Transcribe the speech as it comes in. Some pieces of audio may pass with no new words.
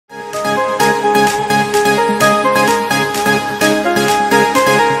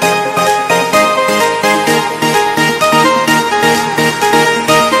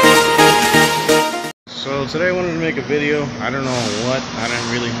video. I don't know what. I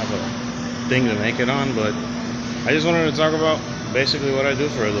didn't really have a thing to make it on, but I just wanted to talk about basically what I do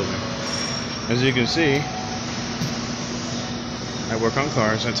for a living. As you can see, I work on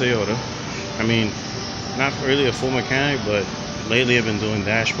cars at Toyota. I mean, not really a full mechanic, but lately I've been doing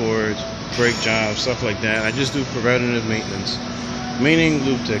dashboards, brake jobs, stuff like that. I just do preventative maintenance, meaning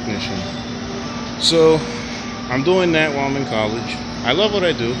lube technician. So I'm doing that while I'm in college. I love what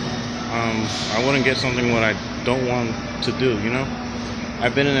I do. I wouldn't get something what I don't want to do, you know?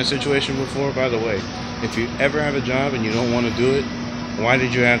 I've been in that situation before. By the way, if you ever have a job and you don't want to do it, why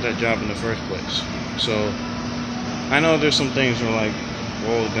did you have that job in the first place? So I know there's some things where like,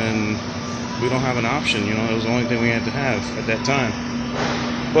 well, then we don't have an option, you know? It was the only thing we had to have at that time.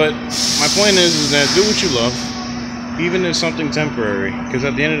 But my point is that do what you love, even if it's something temporary, because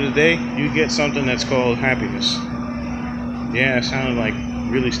at the end of the day, you get something that's called happiness. Yeah, it sounded like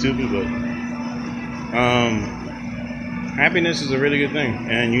really stupid, but happiness is a really good thing,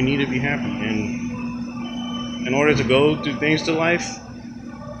 and you need to be happy. And in order to go through things to life,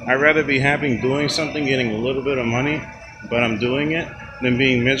 I'd rather be happy doing something, getting a little bit of money, but I'm doing it, than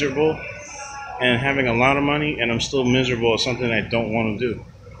being miserable and having a lot of money and I'm still miserable at something I don't want to do.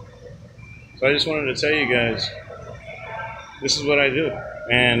 So I just wanted to tell you guys, this is what I do.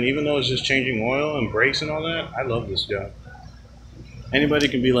 And even though it's just changing oil and brakes and all that, I love this job.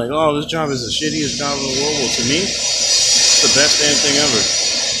 Anybody can be like, oh, this job is the shittiest job in the world. Well, to me, it's the best damn thing ever.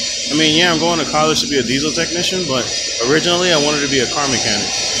 I mean, yeah, I'm going to college to be a diesel technician, but originally I wanted to be a car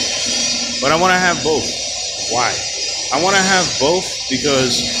mechanic. But I want to have both. Why? I want to have both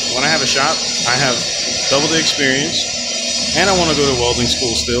because when I have a shop, I have double the experience, and I want to go to welding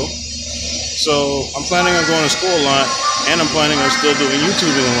school still. So I'm planning on going to school a lot, and I'm planning on still doing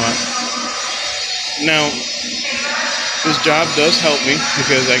YouTubing a lot. Now, this job does help me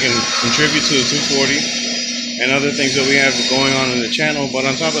because I can contribute to the 240 and other things that we have going on in the channel. But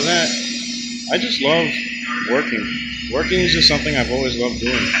on top of that, I just love working. Working is just something I've always loved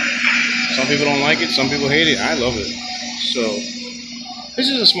doing. Some people don't like it, some people hate it. I love it. So this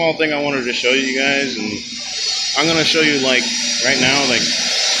is a small thing I wanted to show you guys, and I'm gonna show you like right now, like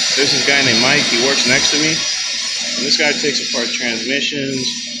there's this guy named Mike. He works next to me, and this guy takes apart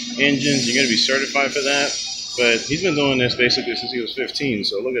transmissions, engines. You're gonna be certified for that. But he's been doing this basically since he was 15.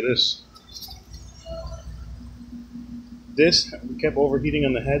 So look at this. This kept overheating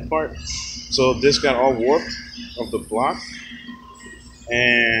on the head part, so this got all warped of the block,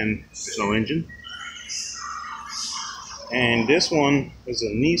 and there's no engine. And this one is a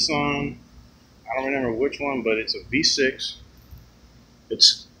Nissan, I don't remember which one, but it's a V6.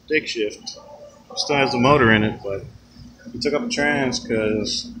 It's stick shift. It still has the motor in it, but he took up the trans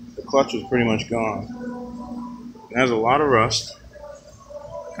because the clutch was pretty much gone. It has a lot of rust,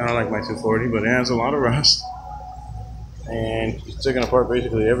 kind of like my 240, but it has a lot of rust. And he's taking apart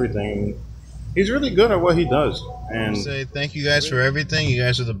basically everything. He's really good at what he does. And I say thank you guys for everything. You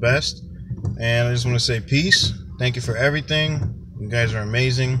guys are the best. And I just want to say peace. Thank you for everything. You guys are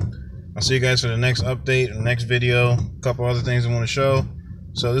amazing. I'll see you guys for the next update, the next video. A couple other things I want to show.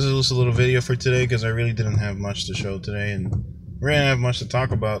 So this is just a little video for today because I really didn't have much to show today, and we didn't have much to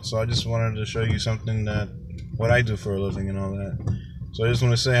talk about. So I just wanted to show you something that what I do for a living and all that. So I just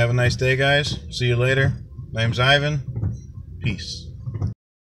want to say have a nice day, guys. See you later. My name's Ivan. Peace.